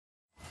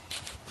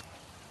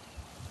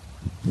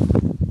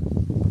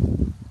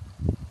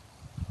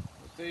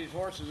these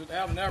horses that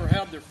have never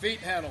had their feet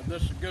handled,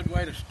 this is a good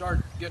way to start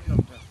getting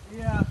them to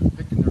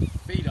picking their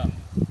feet up.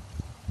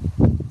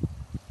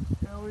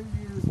 Yeah, we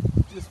use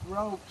just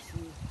ropes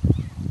and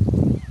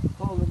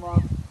pull them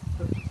off,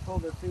 pull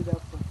their feet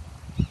up.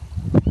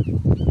 That's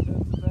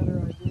a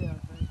better idea, I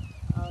think.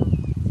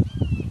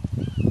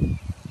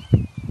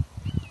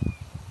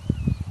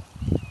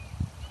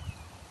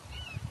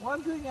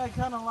 One thing I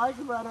kind of like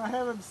about her, I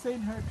haven't seen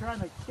her trying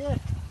to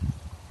kick.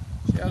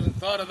 She hasn't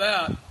thought of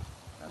that.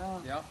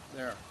 Yeah,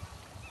 there.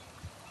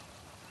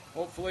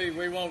 Hopefully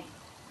we won't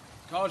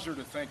cause her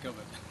to think of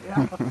it.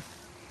 Yeah.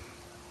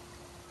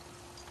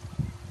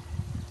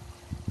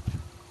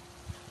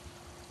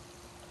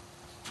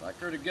 I'd like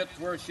her to get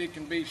to where she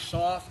can be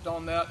soft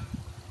on that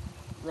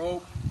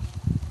rope.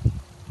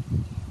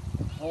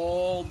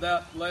 Hold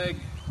that leg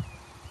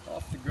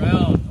off the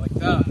ground like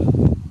that.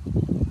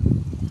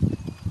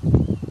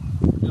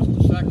 For just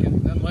a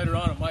second. Then later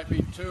on it might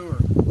be 2 or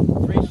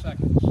 3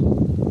 seconds.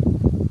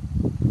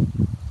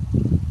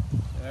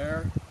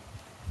 There.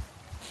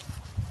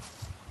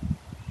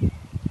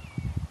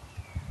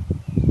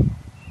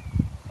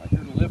 Like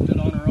her to lift it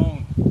on her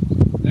own.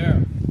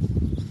 There.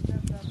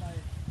 Stepped on my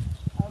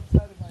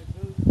outside of my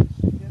boot, and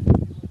she hit me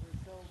with her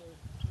shoulder,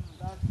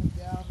 knocked me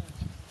down, and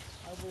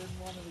I didn't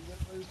want her to get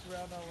loose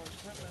around all the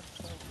equipment,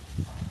 so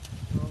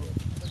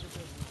look at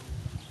this.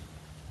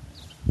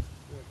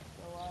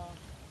 So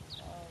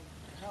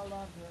held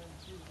on to her, and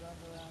she's run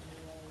around me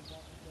while I was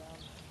up and down.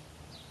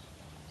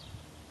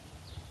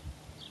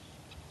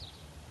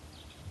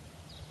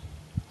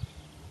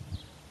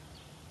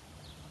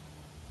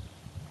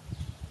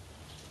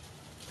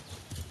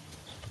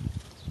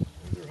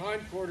 Their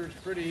hindquarters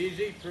pretty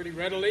easy, pretty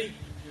readily.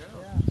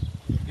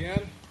 Yeah.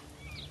 Again.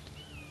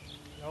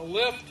 Now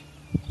lift,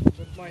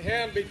 put my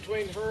hand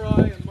between her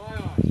eye and my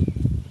eye.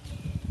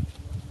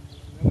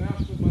 And then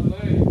ask with my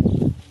leg.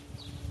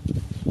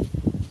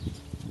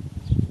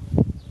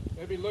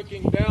 Maybe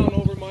looking down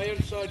over my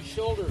inside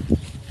shoulder.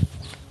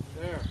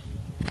 There.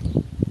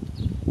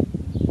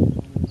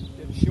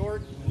 Get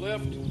short,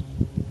 lift.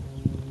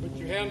 Put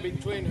your hand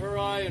between her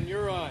eye and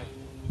your eye.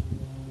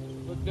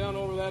 Look down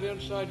over that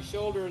inside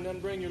shoulder and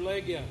then bring your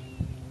leg in.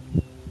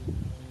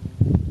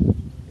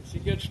 If she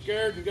gets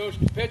scared and goes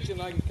to pitching,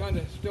 I can kind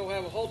of still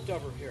have a hold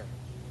of her here.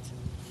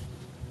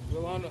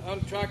 We'll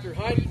untrack her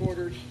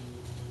hindquarters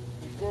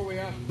before we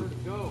ask her to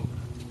go.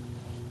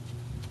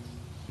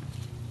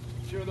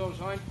 Make sure those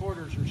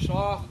hindquarters are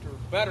soft or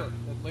better,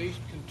 at least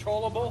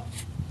controllable.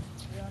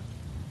 Yeah.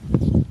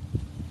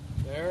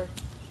 There,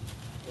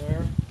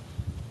 there,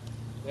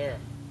 there.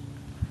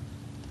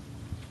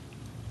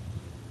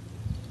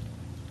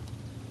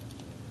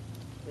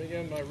 Bring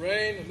in my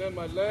rein and then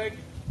my leg.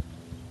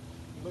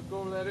 Look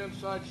over that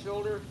inside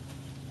shoulder.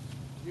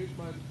 Use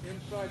my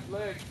inside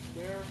leg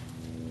there.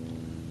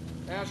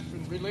 Ask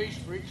and release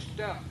for each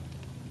step.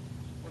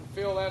 And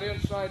feel that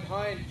inside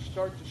hind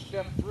start to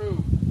step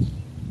through.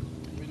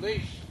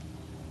 Release.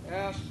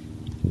 Ask.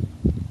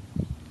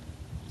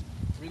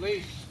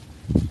 Release.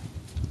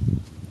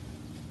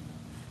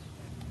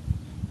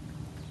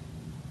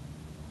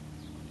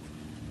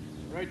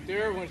 Right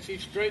there, when she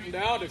straightened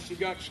out, if she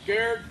got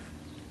scared,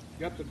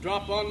 got the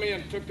drop on me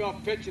and took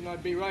off pitching,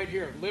 I'd be right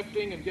here,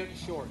 lifting and getting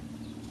short.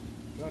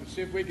 Trying to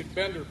see if we could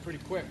bend her pretty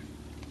quick.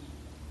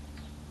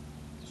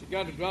 She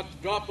got the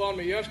drop on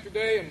me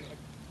yesterday, and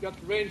I got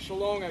the rein so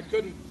long I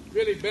couldn't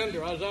really bend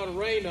her. I was out of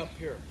rein up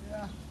here.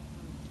 Yeah.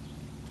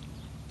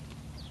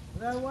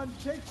 That one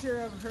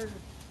picture of her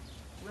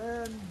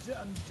rearing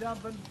and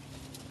jumping,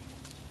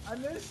 I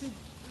knew she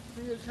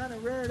was kind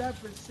of reared up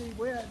as she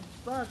went,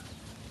 bucked,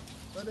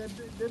 but I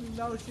didn't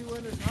know she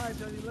went as high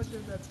until you looked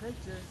at that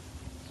picture.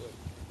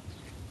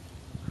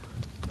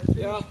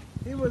 Yeah.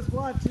 He was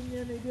watching you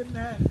and he didn't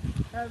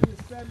have you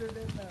centered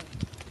in the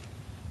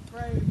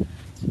frame,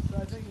 so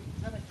I think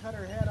he kind of cut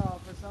her head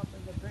off or something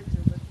in the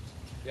picture, but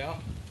Yeah.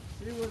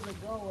 she was a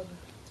going.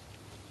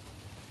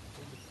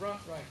 There's the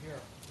front right here.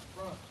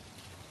 Front.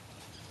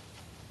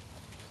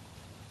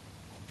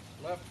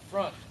 Left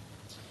front.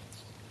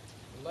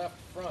 The left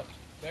front.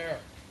 There.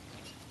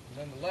 And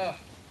then the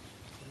left.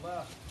 The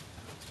left.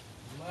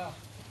 The left.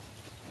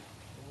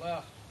 The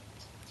left.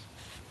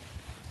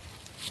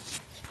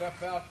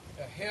 Step out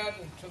ahead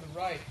and to the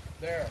right.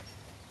 There.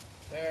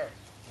 There.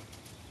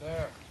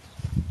 There.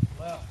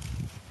 Left.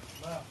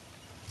 Left.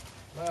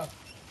 Left.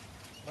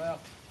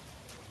 Left.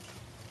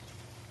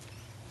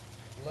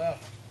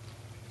 Left.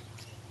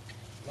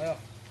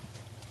 Left.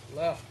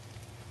 Left.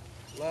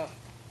 Left.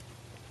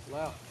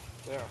 Left.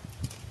 There.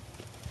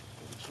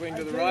 Swing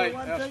to the right.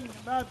 One thing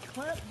about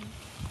Clinton,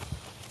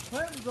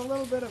 Clinton's a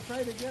little bit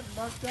afraid of getting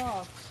bucked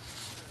off.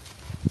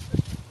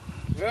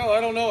 Well,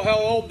 I don't know how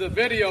old the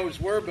videos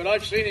were, but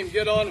I've seen him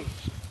get on a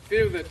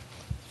few that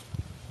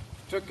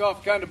took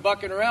off kind of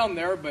bucking around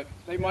there, but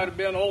they might have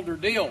been older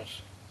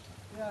deals.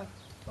 Yeah.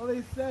 Well,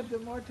 he said the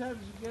more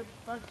times you get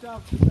bucked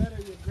off, the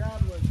better your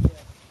groundwork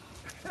gets.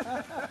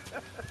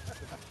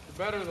 The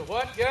better the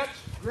what gets?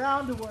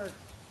 Groundwork.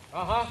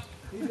 Uh-huh.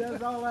 He does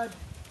all that.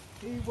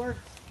 He works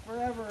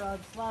forever on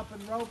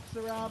slapping ropes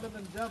around him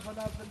and jumping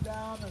up and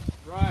down and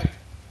Right.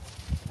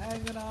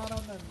 hanging on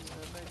him,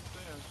 That makes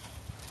sense.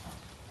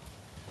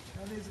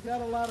 and he's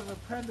got a lot of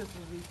apprentices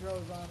he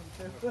throws on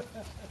him too.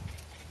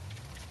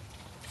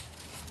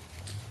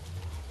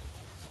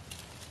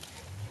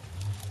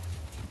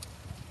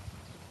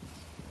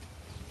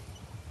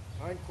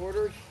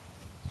 Hindquarters.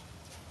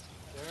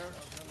 There.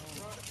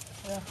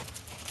 Yeah.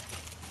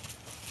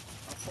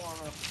 I'm falling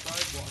off the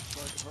sidewalk so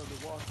I can hardly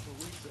walk for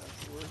weeks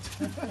afterwards.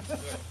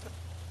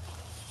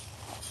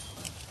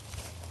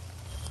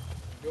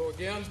 Go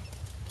again.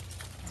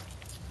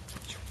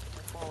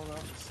 I'm falling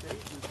off the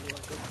stages where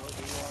I can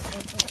hardly walk.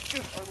 I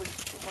can hardly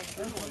put my That's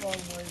journal a in.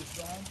 long ways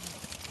down.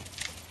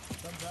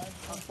 Sometimes.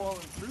 I'm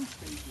falling through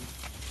stages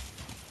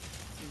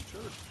in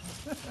church.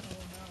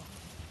 Oh no.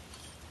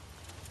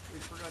 We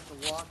forgot to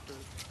lock the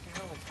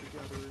panels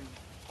together, and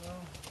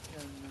Well,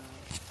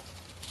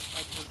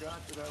 I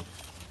forgot that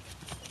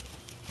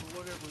for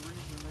whatever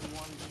reason, they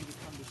wanted me to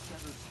come to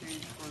center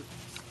stage for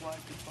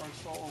slide guitar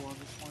solo on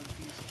this one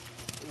piece.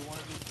 They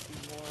wanted it to be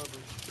more of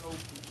a show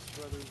piece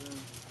rather than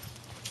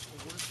a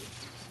worship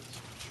piece. It's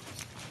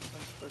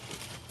some special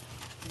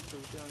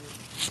feature down here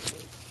in the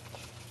place.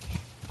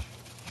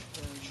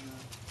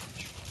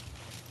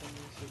 And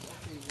they said,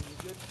 okay, when you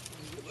get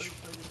ready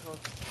for the guitar,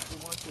 we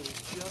want you to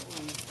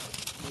gently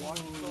walk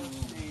across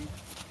stage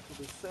to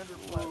the center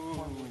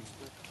platform, which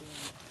the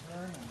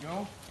Turn and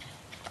go.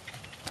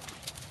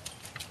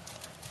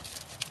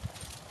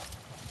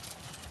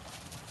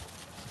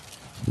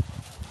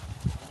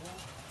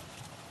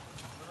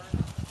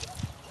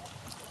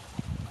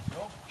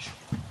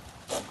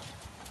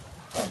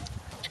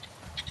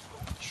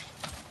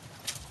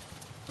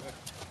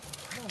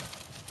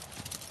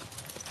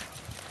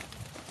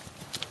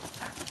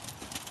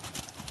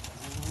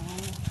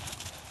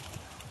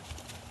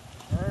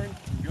 Turn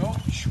and go.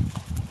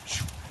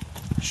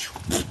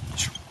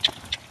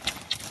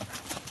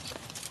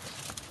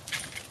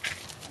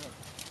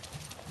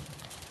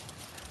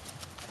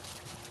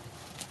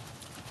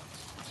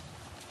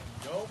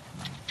 Go.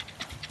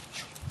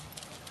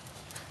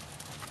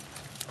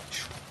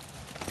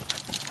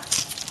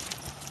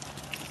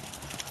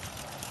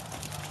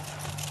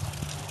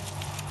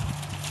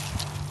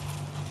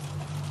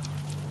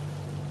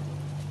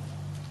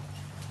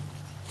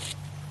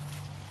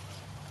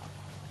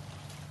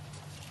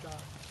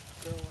 stop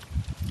going.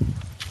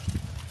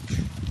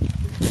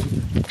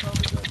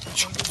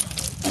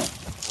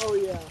 oh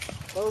yeah,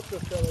 both the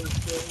fillies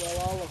did.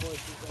 Well, all the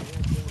horses I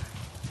had did.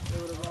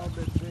 They would have all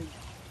been big.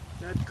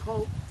 That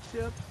colt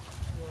chip.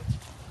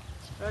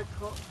 That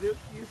colt. You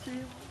see,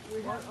 we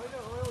I had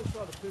always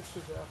saw the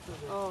pictures after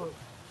the Oh,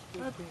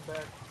 came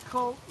back.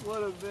 colt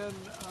would have been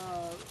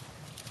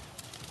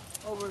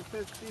over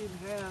 15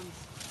 hands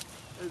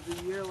as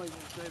a yearling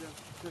if they'd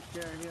have took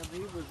care of him.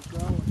 He was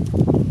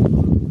growing.